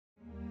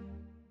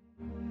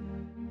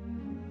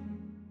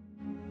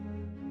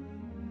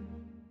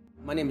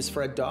My name is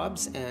Fred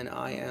Dobbs, and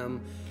I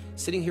am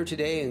sitting here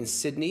today in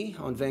Sydney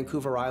on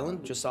Vancouver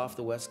Island, just off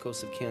the west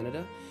coast of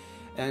Canada.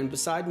 And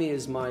beside me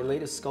is my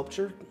latest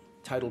sculpture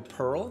titled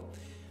Pearl.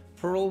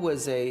 Pearl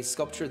was a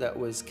sculpture that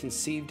was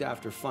conceived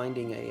after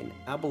finding an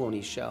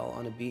abalone shell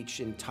on a beach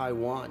in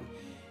Taiwan.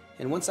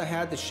 And once I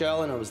had the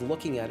shell and I was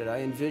looking at it,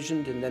 I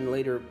envisioned and then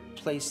later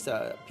placed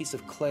a piece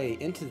of clay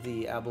into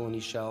the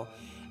abalone shell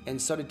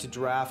and started to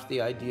draft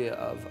the idea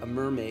of a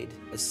mermaid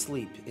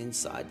asleep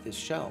inside this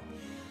shell.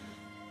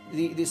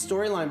 The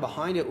storyline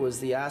behind it was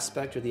the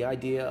aspect or the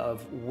idea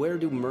of where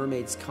do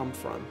mermaids come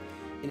from,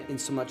 in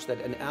so much that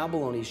an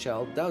abalone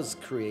shell does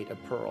create a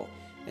pearl.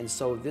 And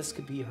so this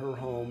could be her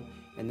home,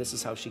 and this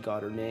is how she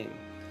got her name.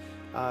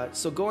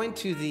 So going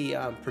to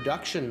the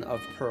production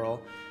of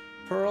Pearl,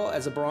 Pearl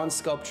as a bronze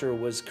sculpture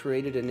was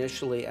created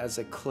initially as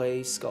a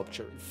clay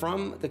sculpture.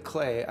 From the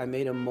clay, I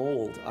made a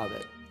mold of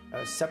it,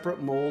 a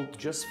separate mold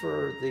just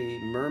for the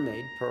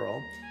mermaid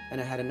Pearl, and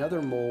I had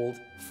another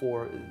mold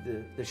for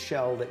the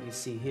shell that you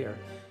see here.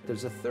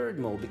 There's a third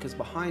mold because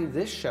behind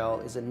this shell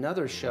is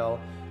another shell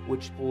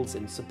which holds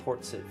and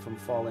supports it from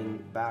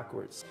falling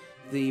backwards.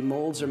 The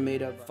molds are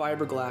made of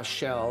fiberglass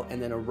shell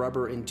and then a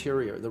rubber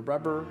interior. The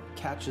rubber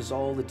catches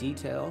all the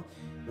detail,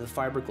 and the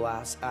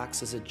fiberglass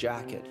acts as a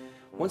jacket.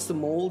 Once the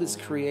mold is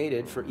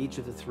created for each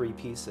of the three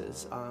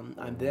pieces,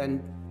 I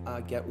then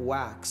get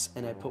wax,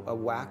 and I put a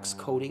wax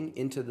coating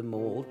into the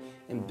mold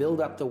and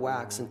build up the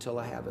wax until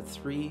I have a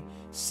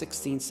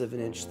 3/16 of an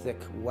inch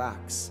thick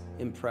wax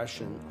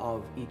impression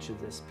of each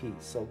of this piece.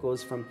 So it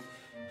goes from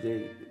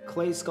the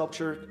clay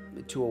sculpture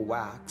to a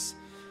wax.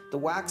 The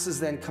waxes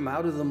then come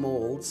out of the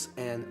molds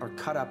and are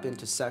cut up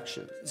into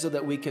sections so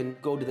that we can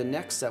go to the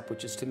next step,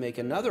 which is to make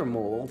another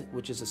mold,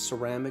 which is a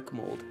ceramic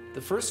mold.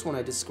 The first one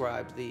I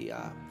described, the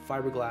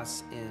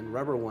fiberglass and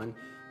rubber one,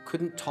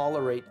 couldn't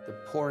tolerate the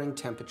pouring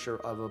temperature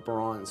of a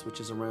bronze, which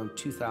is around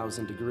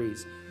 2,000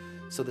 degrees.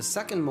 So the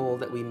second mold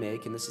that we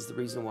make, and this is the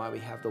reason why we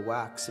have the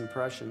wax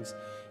impressions,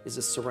 is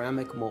a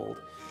ceramic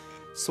mold.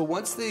 So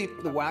once the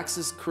wax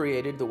is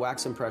created, the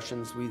wax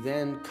impressions, we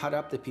then cut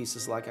up the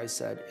pieces, like I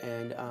said,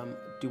 and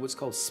do what's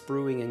called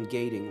spruing and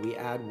gating. We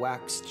add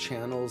wax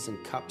channels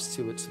and cups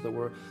to it so that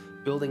we're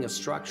building a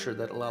structure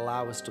that will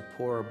allow us to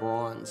pour a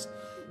bronze.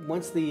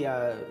 Once the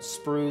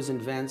sprues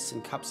and vents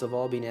and cups have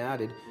all been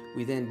added,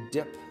 we then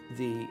dip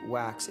the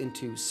wax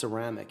into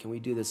ceramic, and we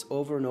do this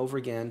over and over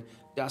again,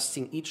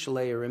 dusting each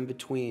layer in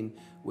between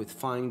with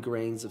fine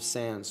grains of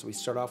sand. So we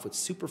start off with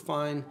super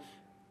fine,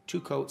 2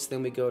 coats,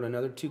 then we go to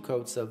another 2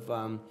 coats of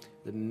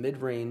the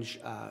mid-range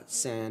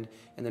sand,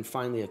 and then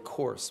finally a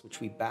coarse, which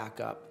we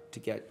back up to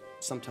get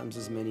sometimes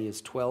as many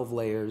as 12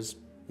 layers,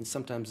 and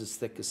sometimes as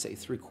thick as, say,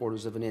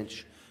 3/4 of an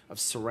inch of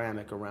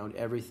ceramic around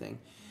everything.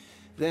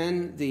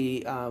 Then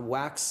the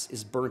wax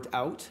is burnt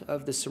out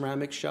of the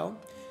ceramic shell,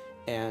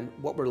 and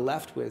what we're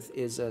left with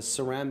is a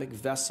ceramic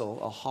vessel,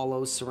 a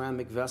hollow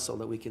ceramic vessel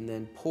that we can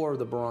then pour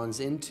the bronze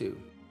into.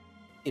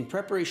 In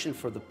preparation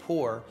for the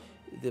pour,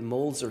 the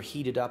molds are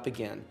heated up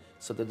again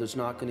so that there's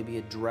not going to be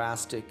a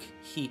drastic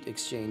heat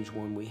exchange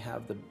when we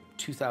have the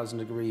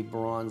 2,000-degree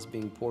bronze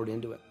being poured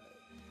into it.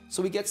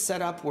 So we get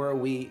set up where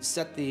we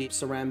set the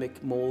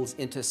ceramic molds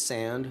into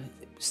sand,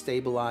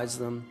 stabilize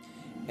them,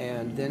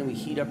 and then we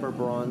heat up our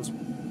bronze.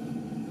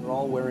 We're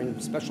all wearing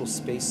special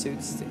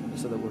spacesuits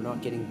so that we're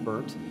not getting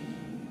burnt.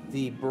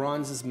 The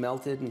bronze is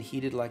melted and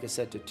heated, like I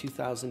said, to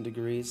 2,000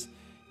 degrees,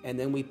 and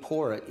then we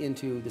pour it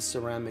into the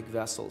ceramic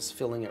vessels,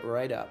 filling it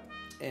right up.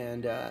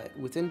 And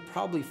within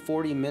probably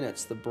 40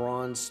 minutes, the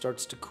bronze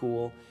starts to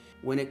cool.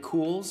 When it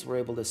cools, we're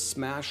able to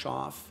smash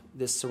off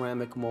this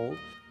ceramic mold.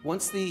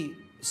 Once the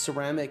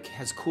ceramic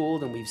has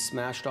cooled and we've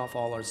smashed off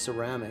all our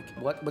ceramic,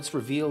 what's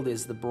revealed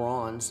is the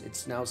bronze.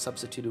 It's now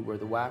substituted where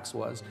the wax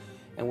was,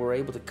 and we're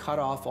able to cut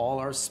off all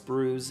our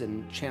sprues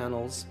and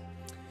channels.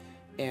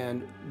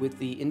 And with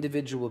the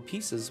individual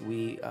pieces,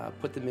 we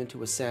put them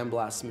into a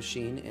sandblast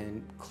machine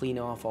and clean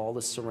off all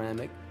the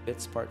ceramic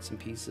bits, parts, and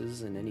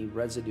pieces, and any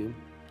residue.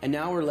 And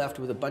now we're left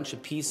with a bunch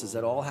of pieces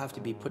that all have to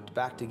be put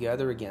back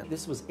together again.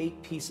 This was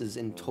 8 pieces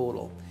in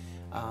total,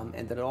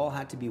 and that all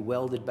had to be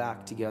welded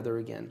back together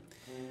again.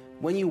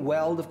 When you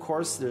weld, of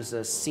course, there's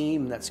a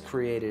seam that's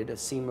created, a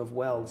seam of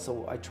weld.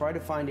 So I try to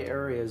find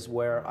areas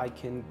where I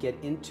can get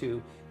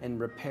into and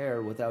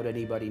repair without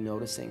anybody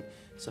noticing.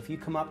 So if you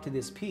come up to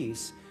this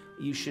piece,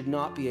 you should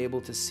not be able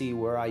to see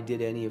where I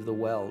did any of the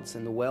welds.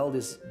 And the weld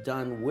is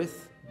done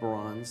with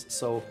bronze,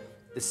 so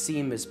the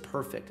seam is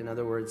perfect. In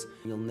other words,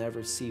 you'll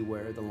never see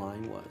where the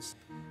line was.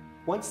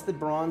 Once the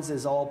bronze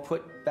is all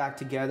put back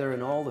together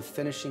and all the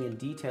finishing and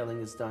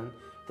detailing is done,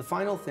 the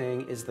final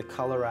thing is the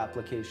color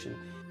application.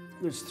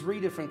 There's 3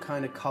 different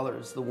kind of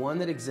colors. The one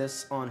that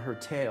exists on her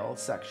tail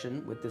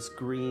section with this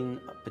green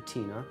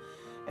patina,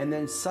 and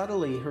then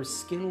subtly her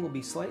skin will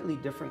be slightly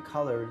different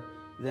colored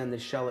than the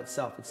shell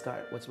itself. It's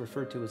got what's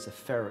referred to as a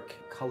ferric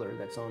color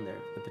that's on there,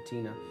 the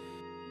patina.